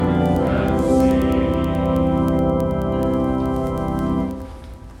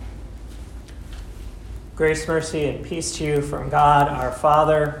Grace, mercy, and peace to you from God, our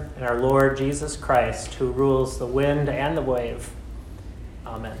Father, and our Lord Jesus Christ, who rules the wind and the wave.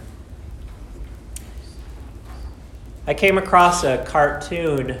 Amen. I came across a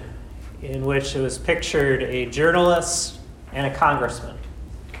cartoon in which it was pictured a journalist and a congressman.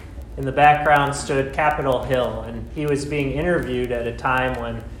 In the background stood Capitol Hill, and he was being interviewed at a time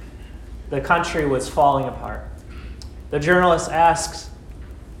when the country was falling apart. The journalist asks,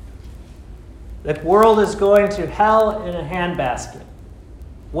 "The world is going to hell in a handbasket.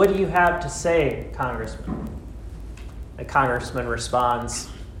 What do you have to say, Congressman?" The congressman responds,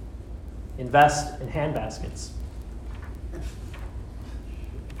 "Invest in handbaskets."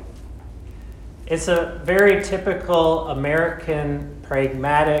 It's a very typical American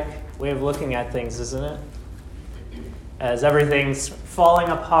pragmatic way of looking at things, isn't it? As everything's falling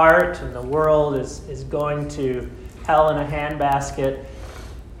apart and the world is going to hell in a handbasket,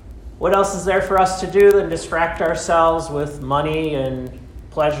 what else is there for us to do than distract ourselves with money and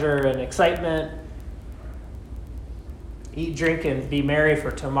pleasure and excitement? Eat, drink, and be merry, for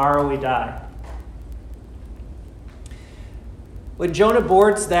tomorrow we die. When Jonah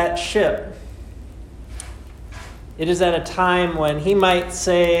boards that ship, it is at a time when he might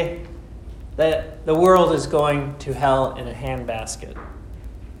say that the world is going to hell in a handbasket.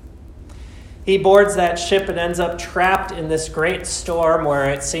 He boards that ship and ends up trapped in this great storm where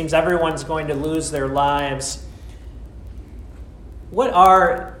it seems everyone's going to lose their lives.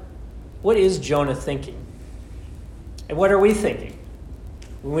 What is Jonah thinking? And what are we thinking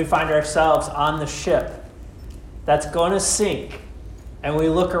when we find ourselves on the ship that's going to sink and we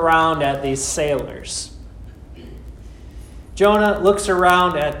look around at these sailors? Jonah looks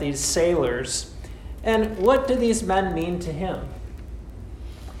around at these sailors, and what do these men mean to him?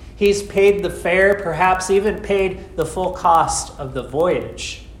 He's paid the fare, perhaps even paid the full cost of the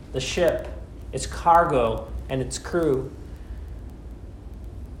voyage, the ship, its cargo, and its crew.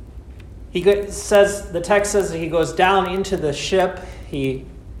 The text says that he goes down into the ship, he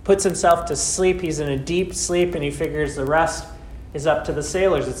puts himself to sleep, he's in a deep sleep, and he figures the rest is up to the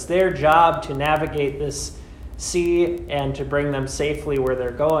sailors. It's their job to navigate this sea and to bring them safely where they're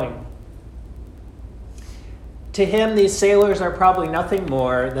going. To him, these sailors are probably nothing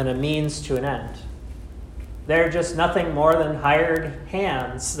more than a means to an end. They're just nothing more than hired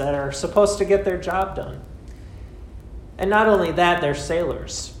hands that are supposed to get their job done. And not only that, they're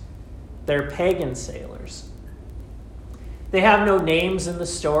sailors. They're pagan sailors. They have no names in the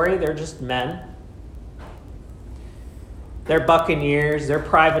story. They're just men. They're buccaneers, they're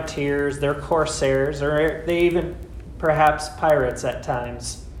privateers, they're corsairs, or they even perhaps pirates at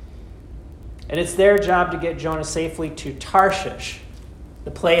times. And it's their job to get Jonah safely to Tarshish,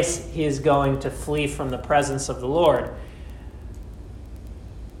 the place he is going to flee from the presence of the Lord.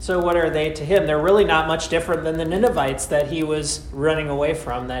 So what are they to him? They're really not much different than the Ninevites that he was running away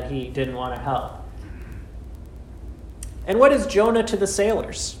from, that he didn't want to help. And what is Jonah to the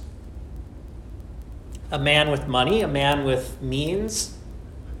sailors? A man with money, a man with means.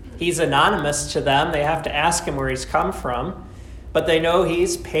 He's anonymous to them. They have to ask him where he's come from. But they know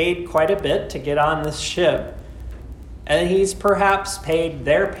he's paid quite a bit to get on this ship. And he's perhaps paid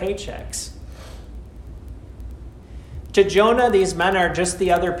their paychecks. To Jonah, these men are just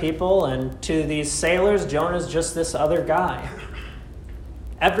the other people. And to these sailors, Jonah's just this other guy.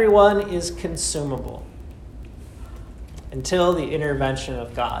 Everyone is consumable until the intervention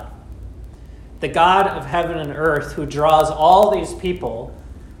of God. The God of heaven and earth, who draws all these people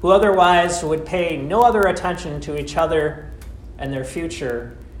who otherwise would pay no other attention to each other and their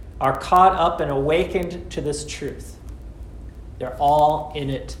future, are caught up and awakened to this truth. They're all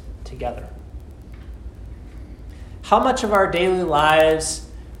in it together. How much of our daily lives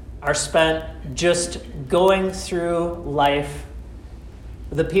are spent just going through life?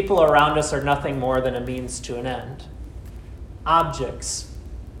 The people around us are nothing more than a means to an end. Objects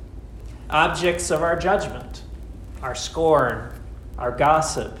of our judgment, our scorn, our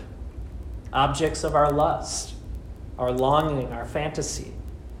gossip, objects of our lust, our longing, our fantasy,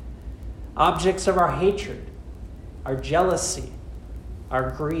 objects of our hatred, our jealousy,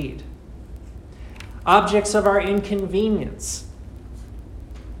 our greed, objects of our inconvenience,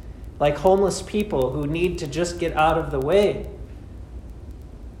 like homeless people who need to just get out of the way.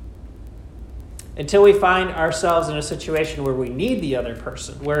 Until we find ourselves in a situation where we need the other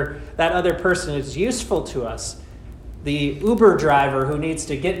person, where that other person is useful to us. The Uber driver who needs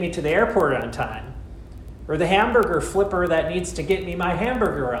to get me to the airport on time, or the hamburger flipper that needs to get me my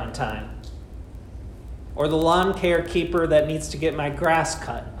hamburger on time, or the lawn care keeper that needs to get my grass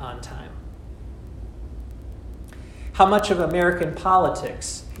cut on time. How much of American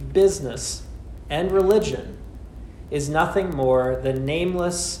politics, business, and religion is nothing more than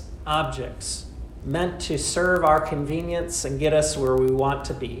nameless objects meant to serve our convenience and get us where we want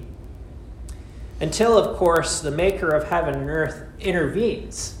to be. Until, of course, the maker of heaven and earth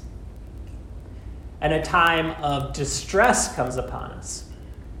intervenes and a time of distress comes upon us.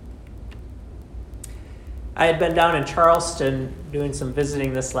 I had been down in Charleston doing some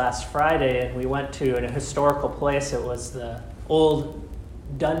visiting this last Friday, and we went to a historical place. It was the old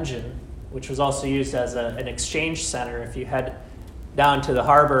dungeon, which was also used as an exchange center. If you head down to the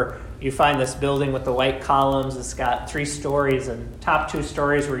harbor, you find this building with the white columns. It's got 3 stories, and the top 2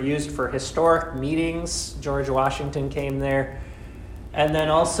 stories were used for historic meetings. George Washington came there. And then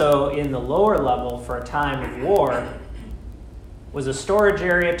also in the lower level, for a time of war, was a storage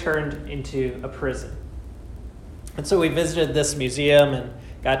area turned into a prison. And so we visited this museum and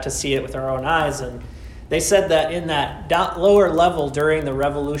got to see it with our own eyes. And they said that in that lower level during the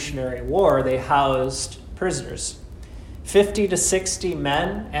Revolutionary War, they housed prisoners, 50 to 60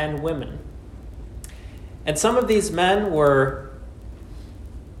 men and women. And some of these men were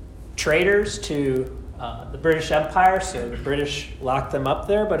traitors to the British Empire, so the British locked them up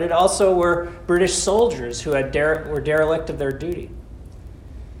there, but it also were British soldiers who were derelict of their duty.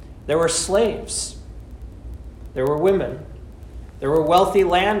 There were slaves. There were women. There were wealthy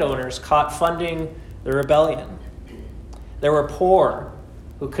landowners caught funding the rebellion. There were poor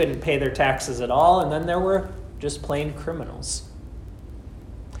who couldn't pay their taxes at all, and then there were just plain criminals.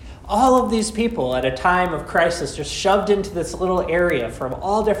 All of these people at a time of crisis just shoved into this little area from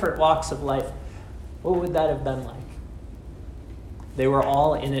all different walks of life. What would that have been like? They were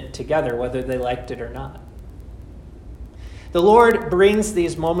all in it together, whether they liked it or not. The Lord brings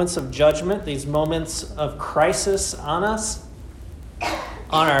these moments of judgment, these moments of crisis on us,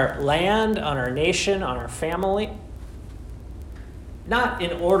 on our land, on our nation, on our family, not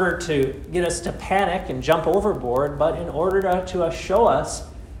in order to get us to panic and jump overboard, but in order to show us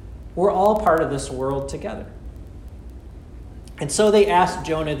we're all part of this world together. And so they asked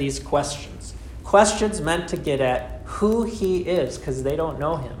Jonah these questions. Questions meant to get at who he is, because they don't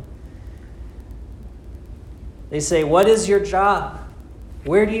know him. They say, what is your job?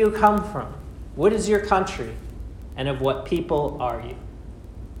 Where do you come from? What is your country? And of what people are you?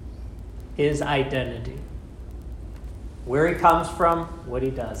 His identity. Where he comes from, what he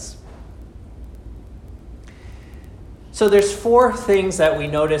does. So there's 4 things that we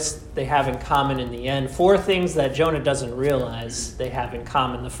notice they have in common in the end. 4 things that Jonah doesn't realize they have in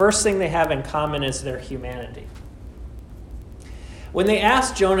common. The first thing they have in common is their humanity. When they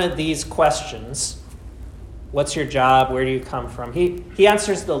ask Jonah these questions, what's your job? Where do you come from? He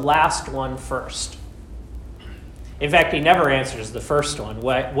answers the last one first. In fact, he never answers the first one,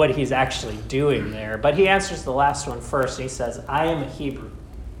 what he's actually doing there. But he answers the last one first. And he says, I am a Hebrew.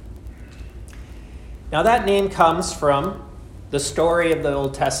 Now that name comes from the story of the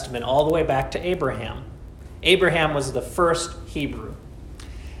Old Testament all the way back to Abraham. Abraham was the first Hebrew.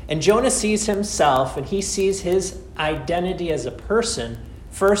 And Jonah sees himself and he sees his identity as a person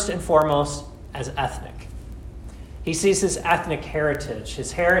first and foremost as ethnic. He sees his ethnic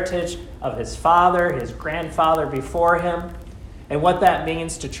heritage of his father, his grandfather before him, and what that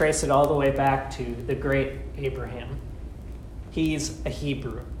means to trace it all the way back to the great Abraham. He's a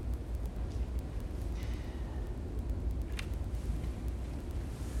Hebrew.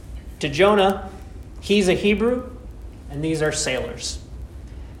 To Jonah, he's a Hebrew, and these are sailors.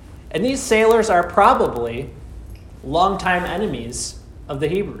 And these sailors are probably longtime enemies of the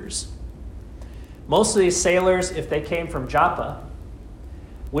Hebrews. Most of these sailors, if they came from Joppa,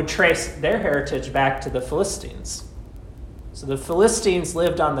 would trace their heritage back to the Philistines. So the Philistines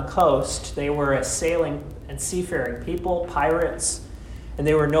lived on the coast. They were a sailing and seafaring people, pirates, and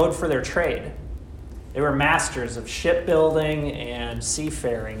they were known for their trade. They were masters of shipbuilding and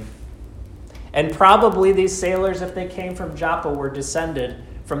seafaring. And probably these sailors, if they came from Joppa, were descended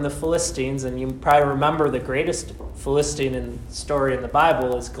from the Philistines. And you probably remember the greatest Philistine story in the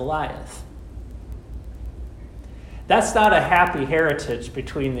Bible is Goliath. That's not a happy heritage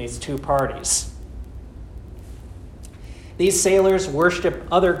between these two parties. These sailors worship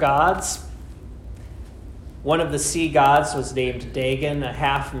other gods. One of the sea gods was named Dagon, a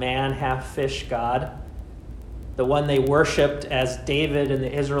half-man, half-fish god. The one they worshipped as David and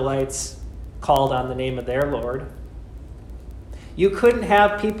the Israelites called on the name of their Lord. You couldn't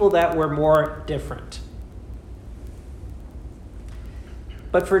have people that were more different.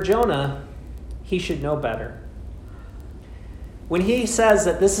 But for Jonah, he should know better. When he says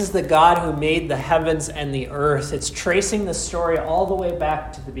that this is the God who made the heavens and the earth, it's tracing the story all the way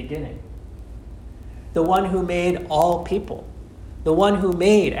back to the beginning. The one who made all people, the one who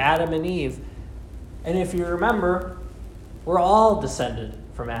made Adam and Eve, And if you remember, we're all descended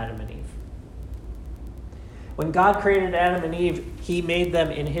from Adam and Eve. When God created Adam and Eve, he made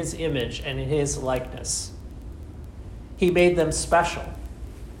them in his image and in his likeness. He made them special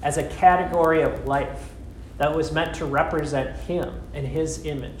as a category of life that was meant to represent him and his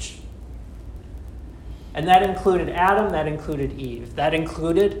image. And that included Adam, that included Eve, that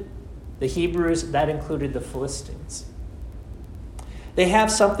included the Hebrews, that included the Philistines. They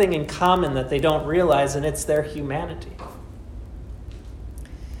have something in common that they don't realize, and it's their humanity.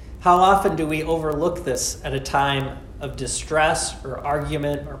 How often do we overlook this at a time of distress or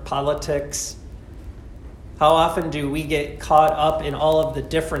argument or politics? How often do we get caught up in all of the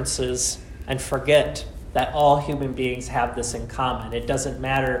differences and forget that all human beings have this in common? It doesn't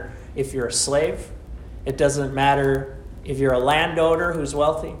matter if you're a slave. It doesn't matter if you're a landowner who's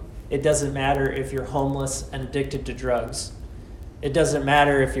wealthy. It doesn't matter if you're homeless and addicted to drugs. It doesn't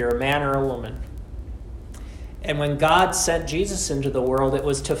matter if you're a man or a woman. And when God sent Jesus into the world, it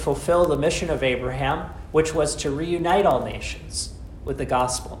was to fulfill the mission of Abraham, which was to reunite all nations with the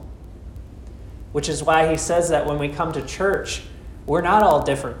gospel. Which is why he says that when we come to church, we're not all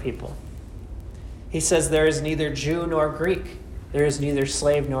different people. He says there is neither Jew nor Greek. There is neither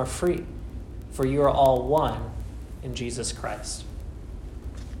slave nor free. For you are all one in Jesus Christ.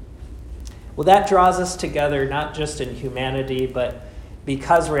 Well, that draws us together not just in humanity, but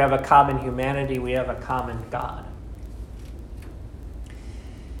because we have a common humanity, we have a common God.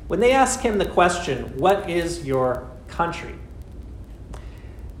 When they ask him the question, what is your country?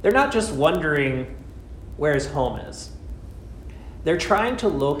 They're not just wondering where his home is. They're trying to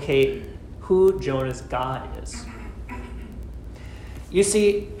locate who Jonah's God is. You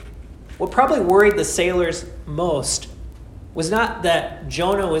see, what probably worried the sailors most was not that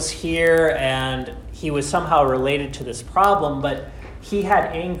Jonah was here and he was somehow related to this problem, but he had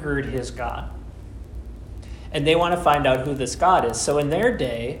angered his God. And they want to find out who this God is. So in their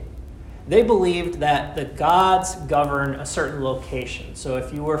day, they believed that the gods govern a certain location. So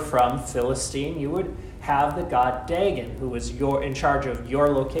if you were from Philistine, you would have the god Dagon, who was in charge of your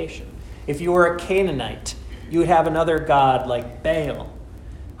location. If you were a Canaanite, you would have another god like Baal,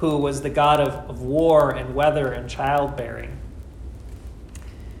 who was the god of war and weather and childbearing.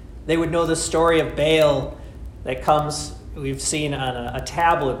 They would know the story of Baal that comes, we've seen on a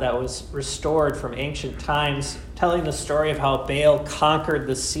tablet that was restored from ancient times, telling the story of how Baal conquered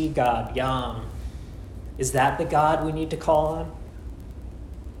the sea god, Yam. Is that the god we need to call on?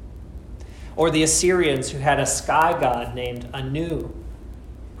 Or the Assyrians, who had a sky god named Anu,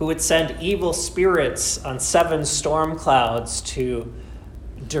 who would send evil spirits on 7 storm clouds to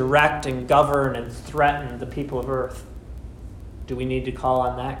direct and govern and threaten the people of earth. Do we need to call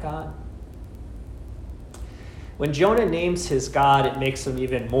on that God? When Jonah names his God, it makes him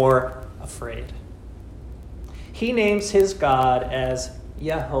even more afraid. He names his God as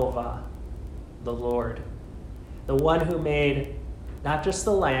Yehovah, the Lord, the one who made not just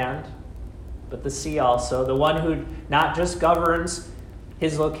the land, but the sea also, the one who not just governs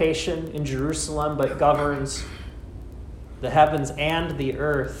his location in Jerusalem, but governs the heavens and the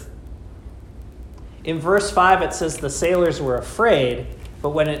earth. In verse 5, it says the sailors were afraid, but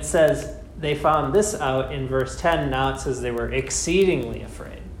when it says they found this out in verse 10, now it says they were exceedingly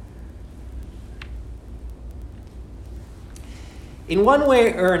afraid. In one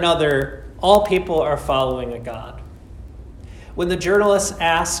way or another, all people are following a God. When the journalist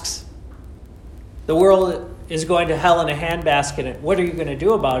asks, the world is going to hell in a handbasket, and what are you going to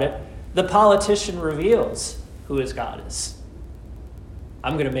do about it? The politician reveals who his God is.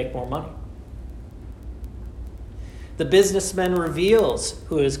 I'm going to make more money. The businessman reveals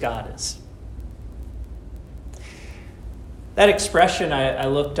who his God is. That expression, I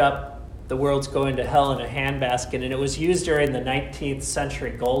looked up, the world's going to hell in a handbasket, and it was used during the 19th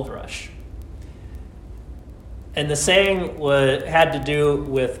century gold rush. And the saying had to do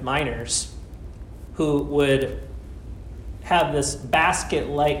with miners who would have this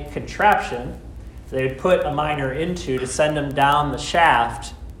basket-like contraption they would put a miner into to send him down the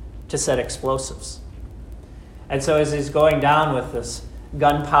shaft to set explosives. And so as he's going down with this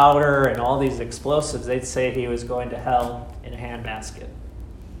gunpowder and all these explosives, they'd say he was going to hell in a handbasket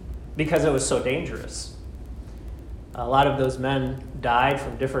because it was so dangerous. A lot of those men died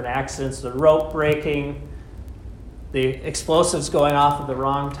from different accidents, the rope breaking, the explosives going off at the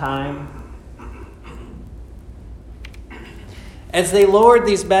wrong time. As they lowered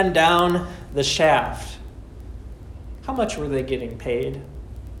these men down the shaft, how much were they getting paid?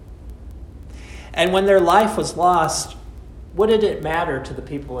 And when their life was lost, what did it matter to the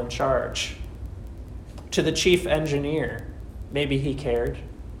people in charge? To the chief engineer, maybe he cared.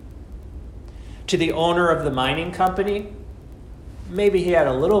 To the owner of the mining company, maybe he had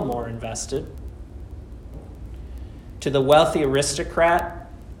a little more invested. To the wealthy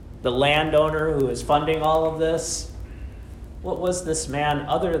aristocrat, the landowner who is funding all of this, what was this man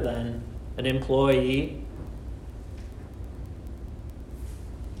other than an employee?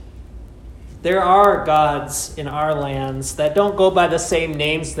 There are gods in our lands that don't go by the same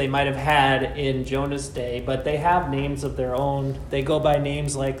names they might have had in Jonah's day, but they have names of their own. They go by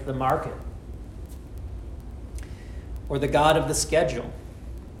names like the market, or the god of the schedule,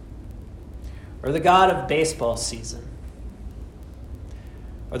 or the god of baseball season,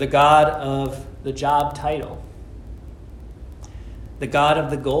 or the god of the job title, the god of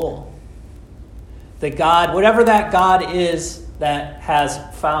the goal, the god, whatever that god is that has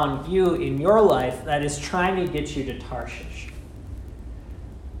found you in your life that is trying to get you to Tarshish.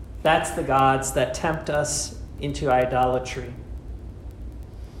 That's the gods that tempt us into idolatry.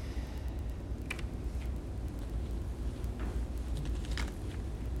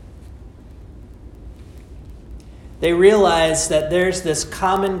 They realize that there's this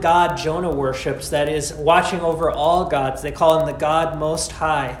common God Jonah worships that is watching over all gods. They call him the God Most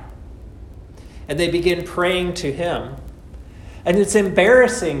High. And they begin praying to him. And it's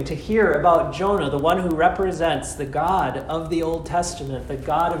embarrassing to hear about Jonah, the one who represents the God of the Old Testament, the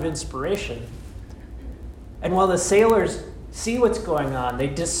God of inspiration. And while the sailors see what's going on, they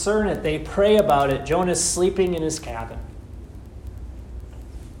discern it, they pray about it, Jonah's sleeping in his cabin.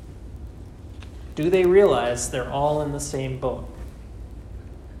 Do they realize they're all in the same boat?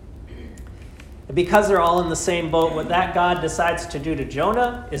 And because they're all in the same boat, what that God decides to do to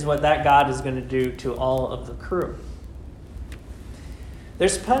Jonah is what that God is going to do to all of the crew.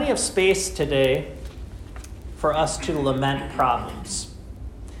 There's plenty of space today for us to lament problems.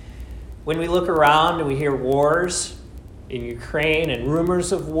 When we look around and we hear wars in Ukraine and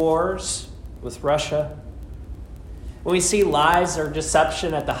rumors of wars with Russia, when we see lies or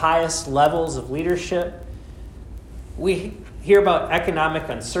deception at the highest levels of leadership, we hear about economic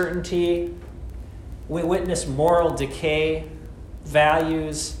uncertainty, we witness moral decay,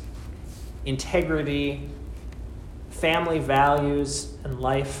 values, integrity, family values, and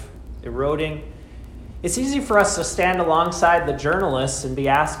life eroding. It's easy for us to stand alongside the journalists and be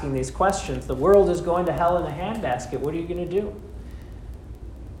asking these questions. The world is going to hell in a handbasket. What are you going to do?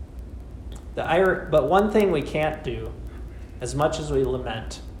 But one thing we can't do, as much as we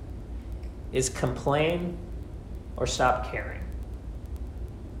lament, is complain or stop caring.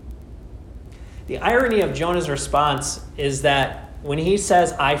 The irony of Jonah's response is that when he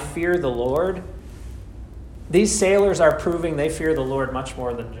says, "I fear the Lord," these sailors are proving they fear the Lord much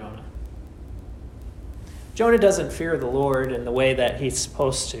more than Jonah. Jonah doesn't fear the Lord in the way that he's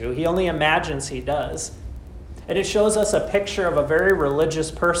supposed to. He only imagines he does. And it shows us a picture of a very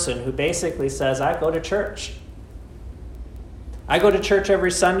religious person who basically says, I go to church. I go to church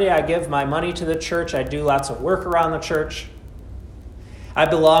every Sunday. I give my money to the church. I do lots of work around the church. I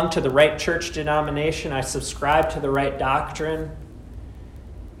belong to the right church denomination. I subscribe to the right doctrine.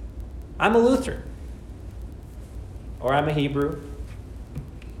 I'm a Lutheran. Or I'm a Hebrew.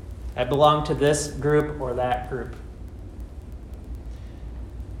 I belong to this group or that group.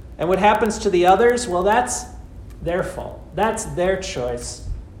 And what happens to the others? Well, that's their fault. That's their choice.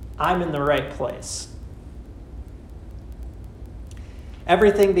 I'm in the right place.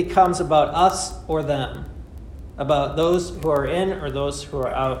 Everything becomes about us or them, about those who are in or those who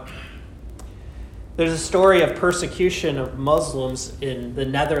are out. There's a story of persecution of Muslims in the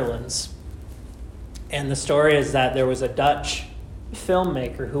Netherlands. And the story is that there was a Dutch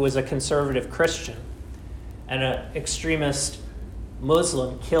filmmaker who was a conservative Christian, and an extremist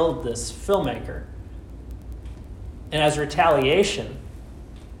Muslim killed this filmmaker. And as retaliation,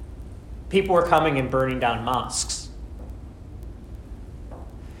 people were coming and burning down mosques.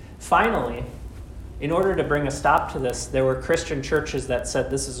 Finally, in order to bring a stop to this, there were Christian churches that said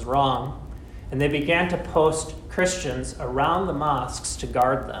this is wrong, and they began to post Christians around the mosques to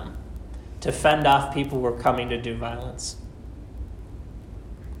guard them, to fend off people who were coming to do violence.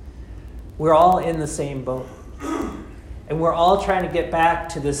 We're all in the same boat. And we're all trying to get back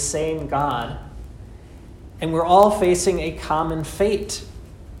to this same God. And we're all facing a common fate.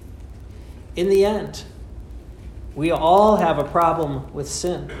 In the end, we all have a problem with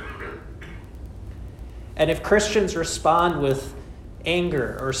sin. And if Christians respond with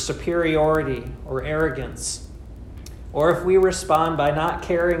anger or superiority or arrogance, or if we respond by not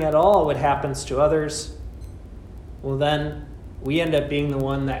caring at all what happens to others, well then we end up being the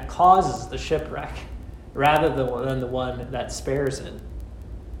one that causes the shipwreck rather than the one that spares it.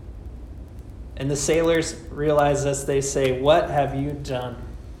 And the sailors realize this. They say, "What have you done?"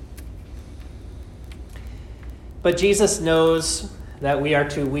 But Jesus knows that we are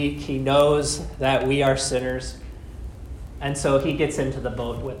too weak. He knows that we are sinners. And so he gets into the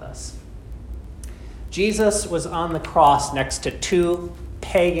boat with us. Jesus was on the cross next to two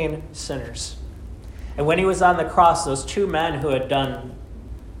pagan sinners. And when he was on the cross, those two men who had done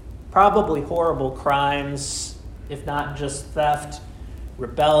probably horrible crimes, if not just theft,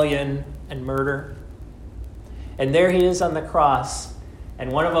 rebellion, and murder. And there he is on the cross,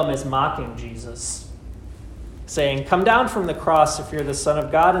 and one of them is mocking Jesus, saying, "Come down from the cross if you're the Son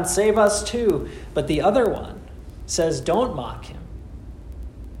of God and save us too." But the other one says, "Don't mock him.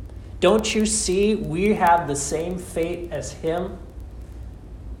 Don't you see we have the same fate as him?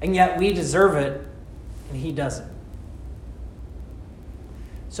 And yet we deserve it, and he doesn't."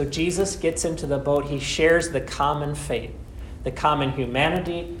 So Jesus gets into the boat. He shares the common fate, the common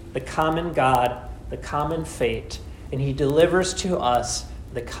humanity, the common God, the common fate, and he delivers to us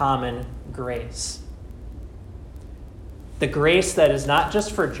the common grace. The grace that is not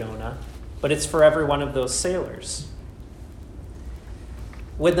just for Jonah, but it's for every one of those sailors.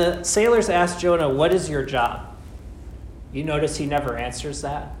 When the sailors ask Jonah, "What is your job?" you notice he never answers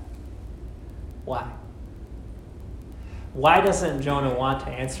that. Why? Why doesn't Jonah want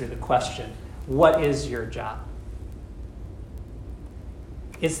to answer the question, "What is your job?"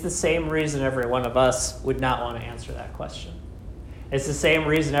 It's the same reason every one of us would not want to answer that question. It's the same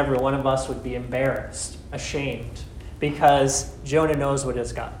reason every one of us would be embarrassed, ashamed, because Jonah knows what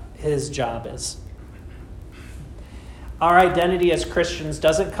his job is. Our identity as Christians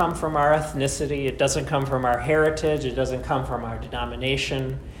doesn't come from our ethnicity, it doesn't come from our heritage, it doesn't come from our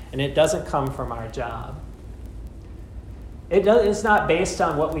denomination, and it doesn't come from our job. It's not based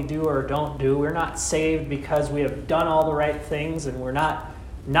on what we do or don't do. We're not saved because we have done all the right things, and we're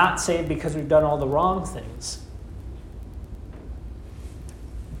not saved because we've done all the wrong things.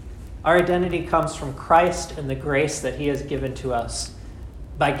 Our identity comes from Christ and the grace that he has given to us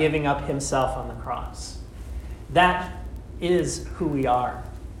by giving up himself on the cross. That is who we are.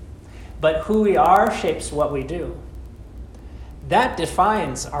 But who we are shapes what we do. That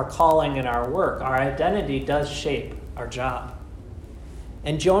defines our calling and our work. Our identity does shape our job.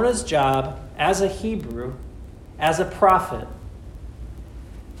 And Jonah's job as a Hebrew, as a prophet,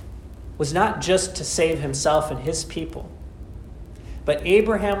 was not just to save himself and his people, but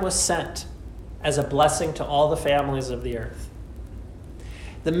Abraham was sent as a blessing to all the families of the earth.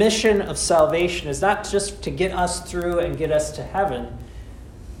 The mission of salvation is not just to get us through and get us to heaven.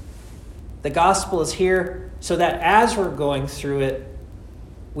 The gospel is here so that as we're going through it,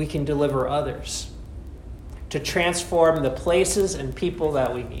 we can deliver others, to transform the places and people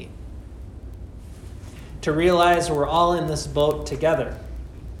that we meet, to realize we're all in this boat together,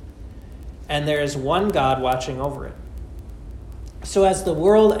 and there is one God watching over it. So as the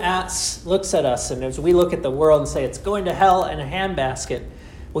world looks at us, and as we look at the world and say it's going to hell in a handbasket,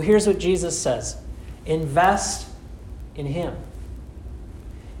 well, here's what Jesus says. Invest in him.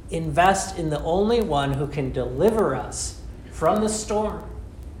 Invest in the only one who can deliver us from the storm,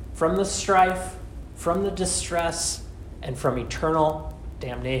 from the strife, from the distress, and from eternal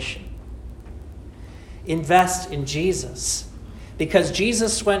damnation. Invest in Jesus, because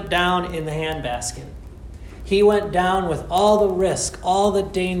Jesus went down in the handbasket. He went down with all the risk, all the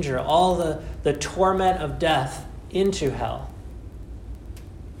danger, all the torment of death into hell.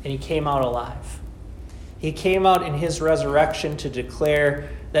 And he came out alive. He came out in his resurrection to declare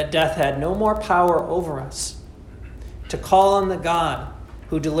that death had no more power over us, to call on the God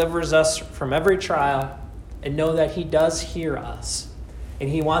who delivers us from every trial and know that he does hear us. And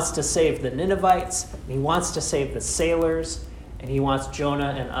he wants to save the Ninevites, and he wants to save the sailors, and he wants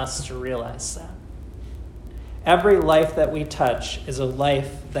Jonah and us to realize that. Every life that we touch is a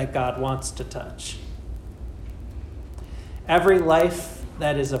life that God wants to touch. Every life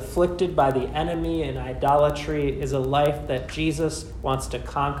that is afflicted by the enemy and idolatry is a life that Jesus wants to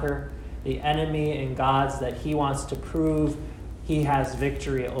conquer, the enemy and gods that he wants to prove he has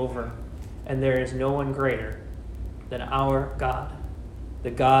victory over. And there is no one greater than our God,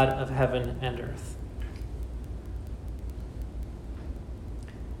 the God of heaven and earth.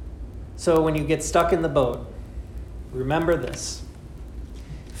 So when you get stuck in the boat, remember this: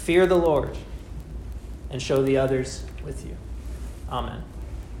 fear the Lord and show the others with you. Amen.